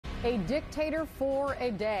A dictator for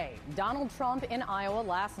a day. Donald Trump in Iowa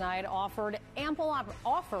last night offered ample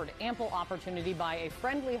opportunity by a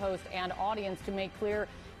friendly host and audience to make clear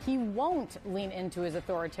he won't lean into his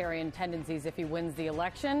authoritarian tendencies if he wins the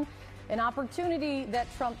election. An opportunity that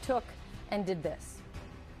Trump took and did this.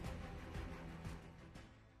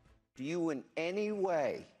 Do you in any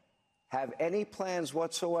way have any plans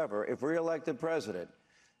whatsoever, if reelected president,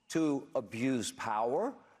 to abuse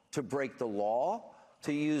power, to break the law,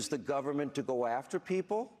 to use the government to go after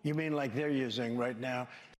people? You mean like they're using right now?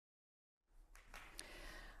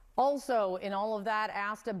 Also, in all of that,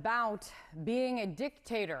 asked about being a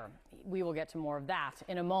dictator. We will get to more of that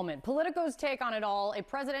in a moment. Politico's take on it all, a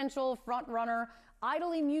presidential frontrunner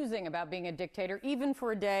idly musing about being a dictator, even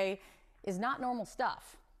for a day, is not normal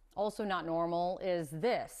stuff. Also not normal is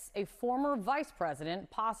this, a former vice president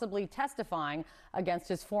possibly testifying against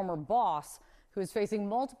his former boss, who is facing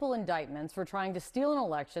multiple indictments for trying to steal an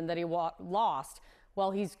election that he lost while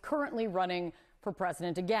he's currently running for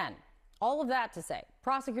president again. All of that to say,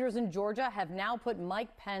 prosecutors in Georgia have now put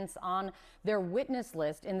Mike Pence on their witness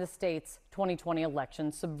list in the state's 2020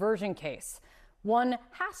 election subversion case. One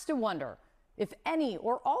has to wonder if any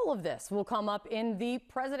or all of this will come up in the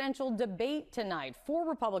presidential debate tonight. 4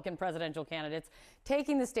 Republican presidential candidates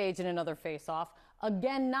taking the stage in another face-off,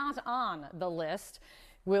 again not on the list,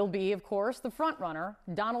 will be, of course, the frontrunner,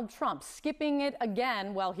 Donald Trump, skipping it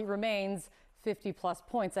again while he remains 50-plus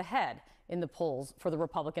points ahead in the polls for the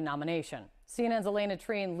Republican nomination. CNN's Elena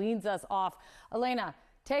Treen leads us off. Elena,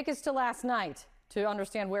 take us to last night to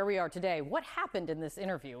understand where we are today. What happened in this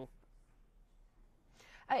interview?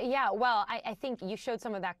 I think you showed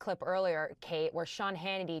some of that clip earlier, Kate, where Sean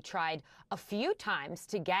Hannity tried a few times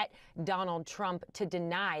to get Donald Trump to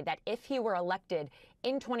deny that if he were elected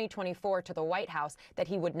in 2024 to the White House, that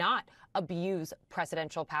he would not abuse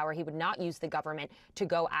presidential power. He would not use the government to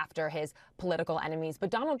go after his political enemies. But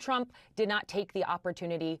Donald Trump did not take the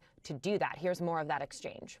opportunity to do that. Here's more of that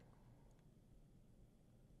exchange.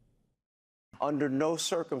 Under no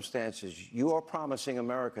circumstances, you are promising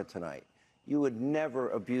America tonight you would never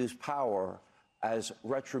abuse power as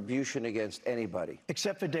retribution against anybody.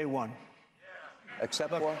 Except for day one.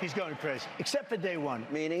 Except Look, for? he's going crazy. Except for day one.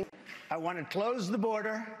 Meaning? I want to close the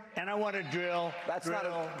border, and I want to drill.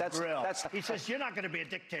 Drill. He says, you're not going to be a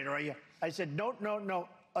dictator, are you? I said, no,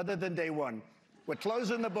 other than day one. We're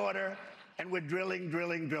closing the border, and we're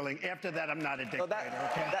drilling. After that, I'm not a dictator,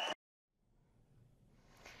 okay?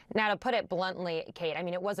 Now, to put it bluntly, Kate, I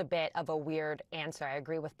mean, it was a bit of a weird answer. I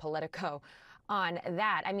agree with Politico on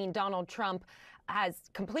that. I mean, Donald Trump has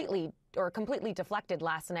completely deflected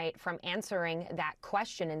last night from answering that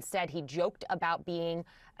question. Instead, he joked about being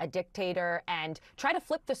a dictator and tried to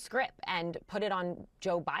flip the script and put it on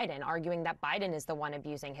Joe Biden, arguing that Biden is the one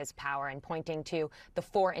abusing his power and pointing to the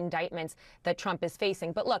 4 indictments that Trump is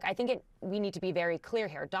facing. But look, I think we need to be very clear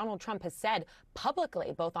here. Donald Trump has said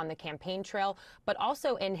publicly, both on the campaign trail, but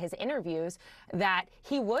also in his interviews, that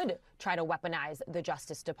he would try to weaponize the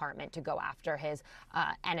Justice Department to go after his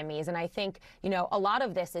enemies. And I think, a lot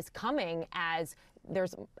of this is coming as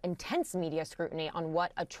there's intense media scrutiny on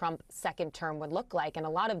what a Trump second term would look like. And a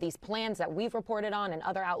lot of these plans that we've reported on and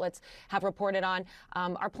other outlets have reported on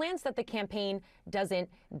are plans that the campaign doesn't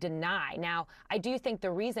deny. Now, I do think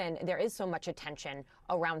the reason there is so much attention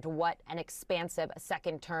around what an expansive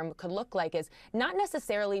second term could look like is not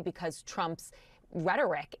necessarily because Trump's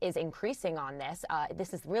rhetoric is increasing on this.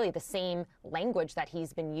 This is really the same language that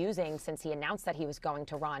he's been using since he announced that he was going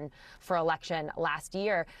to run for election last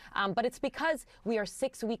year. But it's because we are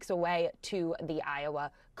 6 weeks away to the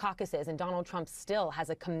Iowa caucuses, and Donald Trump still has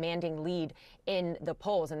a commanding lead in the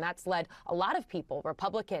polls. And that's led a lot of people,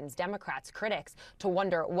 Republicans, Democrats, critics, to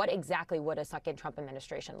wonder what exactly would a second Trump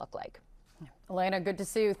administration look like. Elena, good to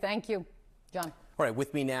see you. Thank you. John. All right,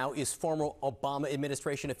 with me now is former Obama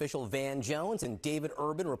administration official Van Jones and David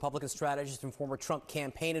Urban, Republican strategist and former Trump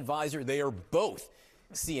campaign advisor. They are both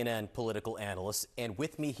CNN political analysts. And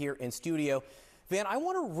with me here in studio, Van, I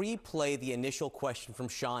want to replay the initial question from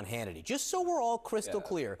Sean Hannity, just so we're all crystal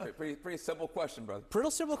clear. Pretty simple question, brother.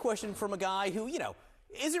 Pretty simple question from a guy who,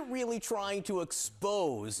 isn't really trying to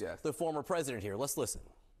expose the former president here. Let's listen.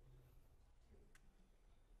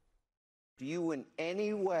 Do you in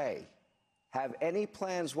any way have any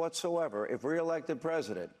plans whatsoever, if reelected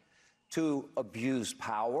president, to abuse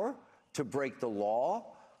power, to break the law,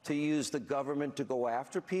 to use the government to go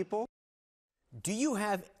after people? Do you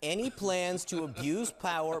have any plans to abuse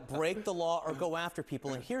power, break the law, or go after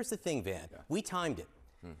people? And here's the thing, Van. We timed it.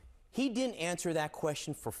 He didn't answer that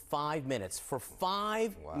question for 5 minutes. For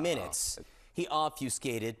 5 minutes, he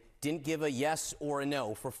obfuscated didn't give a yes or a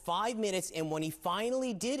no for 5 minutes, and when he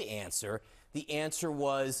finally did answer, the answer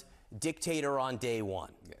was dictator on day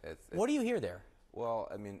one. Yeah, what do you hear there? Well,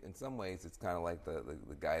 I mean, in some ways, it's kind of like the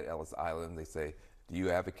guy at Ellis Island. They say, do you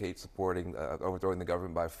advocate supporting overthrowing the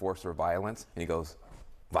government by force or violence? And he goes,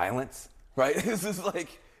 violence? Right? This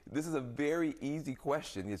is a very easy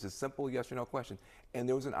question. It's a simple yes or no question. And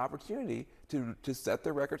there was an opportunity to set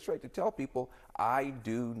the record straight, to tell people, I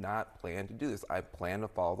do not plan to do this. I plan to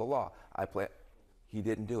follow the law. He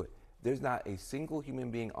didn't do it. There's not a single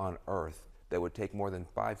human being on earth that would take more than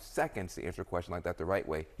 5 seconds to answer a question like that the right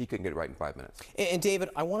way. He couldn't get it right in 5 minutes. And David,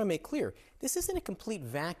 I want to make clear, this isn't a complete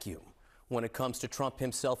vacuum when it comes to Trump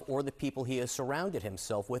himself or the people he has surrounded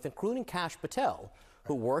himself with, including Kash Patel,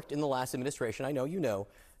 who worked in the last administration. I know you know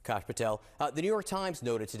Kash Patel. The New York Times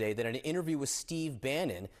noted today that in an interview with Steve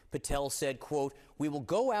Bannon, Patel said, quote, "We will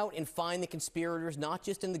go out and find the conspirators, not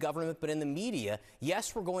just in the government, but in the media.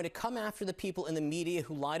 Yes, we're going to come after the people in the media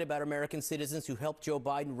who lied about American citizens, who helped Joe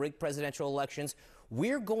Biden rig presidential elections.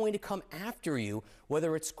 We're going to come after you,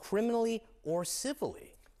 whether it's criminally or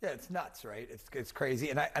civilly." Yeah, it's nuts, right? It's crazy.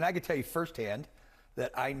 And I can tell you firsthand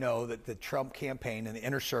that I know that the Trump campaign and the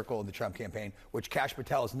inner circle of the Trump campaign, which Kash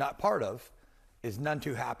Patel is not part of, is none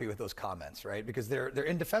too happy with those comments, right? Because they're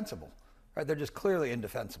indefensible, right? They're just clearly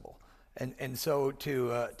indefensible. And so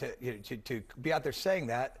to be out there saying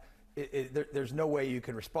that, there's no way you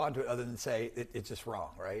can respond to it other than say it's just wrong,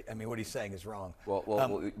 right? I mean, what he's saying is wrong.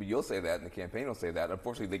 Well, you'll say that, and the campaign will say that.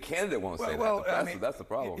 Unfortunately, the candidate won't say that. That's the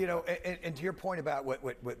problem. You know, and to your point about what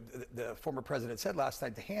the former president said last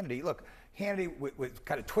night to Hannity, look, Hannity was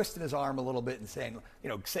kind of twisting his arm a little bit and saying, you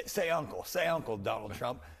know, say uncle, Donald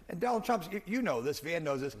Trump. And Donald Trump, you know this, Van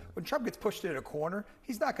knows this, when Trump gets pushed into a corner,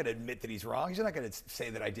 he's not going to admit that he's wrong. He's not going to say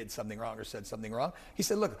that I did something wrong or said something wrong. He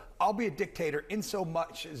said, look, I'll be a dictator in so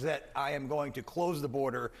much as that I am going to close the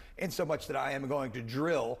border, in so much that I am going to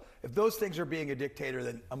drill. If those things are being a dictator,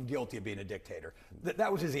 then I'm guilty of being a dictator.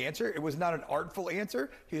 That was his answer. It was not an artful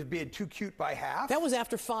answer. He was being too cute by half. That was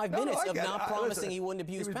after 5 minutes of not promising he wouldn't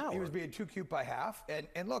abuse power. He was being too cute by half.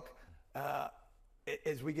 And look,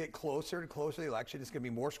 as we get closer and closer to the election, it's going to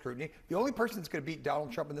be more scrutiny. The only person that's going to beat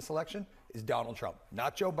Donald Trump in this election is Donald Trump.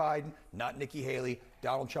 Not Joe Biden, not Nikki Haley.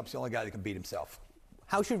 Donald Trump's the only guy that can beat himself.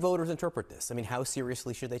 How should voters interpret this? I mean, how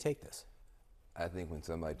seriously should they take this? I think when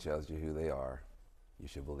somebody tells you who they are, you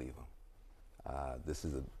should believe them.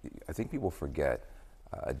 I think people forget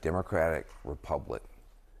a democratic republic.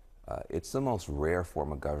 It's the most rare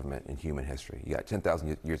form of government in human history. You got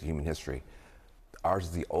 10,000 years of human history. Ours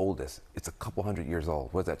is the oldest. It's a couple hundred years old.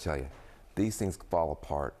 What does that tell you? These things fall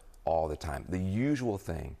apart all the time. The usual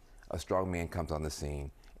thing, a strong man comes on the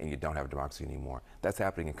scene and you don't have a democracy anymore. That's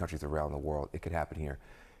happening in countries around the world. It could happen here.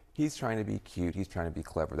 He's trying to be cute. He's trying to be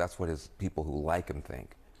clever. That's what his people who like him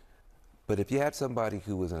think. But if you had somebody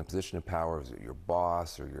who was in a position of power, your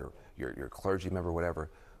boss or your clergy member,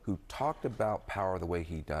 whatever, who talked about power the way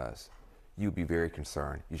he does, you'd be very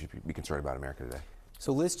concerned. You should be concerned about America today.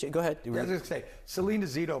 So Liz, go ahead. Yeah, I was going to say, Selena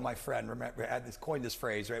Zito, my friend, coined this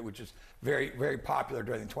phrase, right, which is very, very popular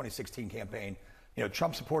during the 2016 campaign. You know,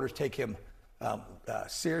 Trump supporters take him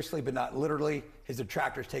seriously, but not literally. His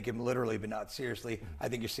detractors take him literally, but not seriously. I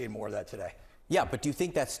think you're seeing more of that today. Yeah, but do you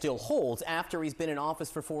think that still holds after he's been in office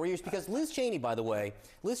for 4 years? Because Liz Cheney, by the way,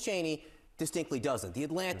 Liz Cheney distinctly doesn't. The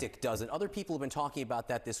Atlantic doesn't. Other people have been talking about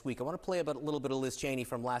that this week. I want to play a little bit of Liz Cheney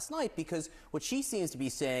from last night, because what she seems to be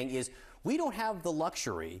saying is, we don't have the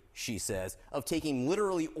luxury, she says, of taking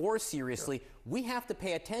literally or seriously. Sure. We have to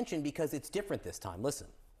pay attention because it's different this time. Listen.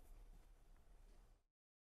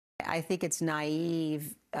 I think it's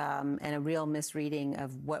naive and a real misreading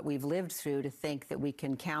of what we've lived through to think that we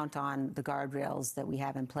can count on the guardrails that we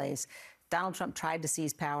have in place. Donald Trump tried to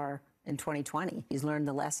seize power in 2020. He's learned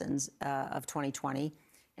the lessons of 2020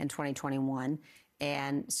 and 2021.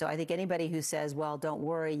 And so I think anybody who says, well, don't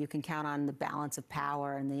worry, you can count on the balance of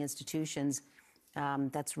power and the institutions,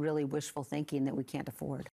 that's really wishful thinking that we can't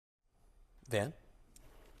afford. Van?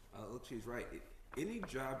 Look, she's right. Any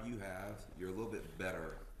job you have, you're a little bit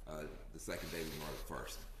better the second day than you are the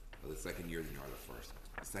first, or the second year than you are the first,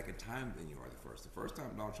 the second time than you are the first. The first time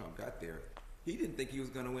Donald Trump got there, he didn't think he was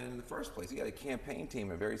going to win in the first place. He had a campaign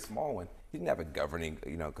team, a very small one. He didn't have a governing,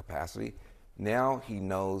 capacity. Now he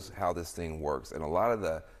knows how this thing works, and a lot of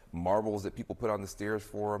the marbles that people put on the stairs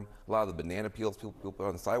for him, a lot of the banana peels people put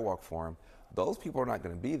on the sidewalk for him, those people are not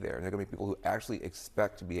going to be there. And they're going to be people who actually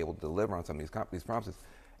expect to be able to deliver on some of these promises.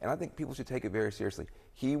 And I think people should take it very seriously.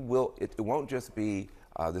 He will. It won't just be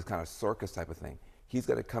this kind of circus type of thing. He's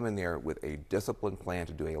going to come in there with a disciplined plan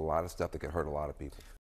to do a lot of stuff that could hurt a lot of people.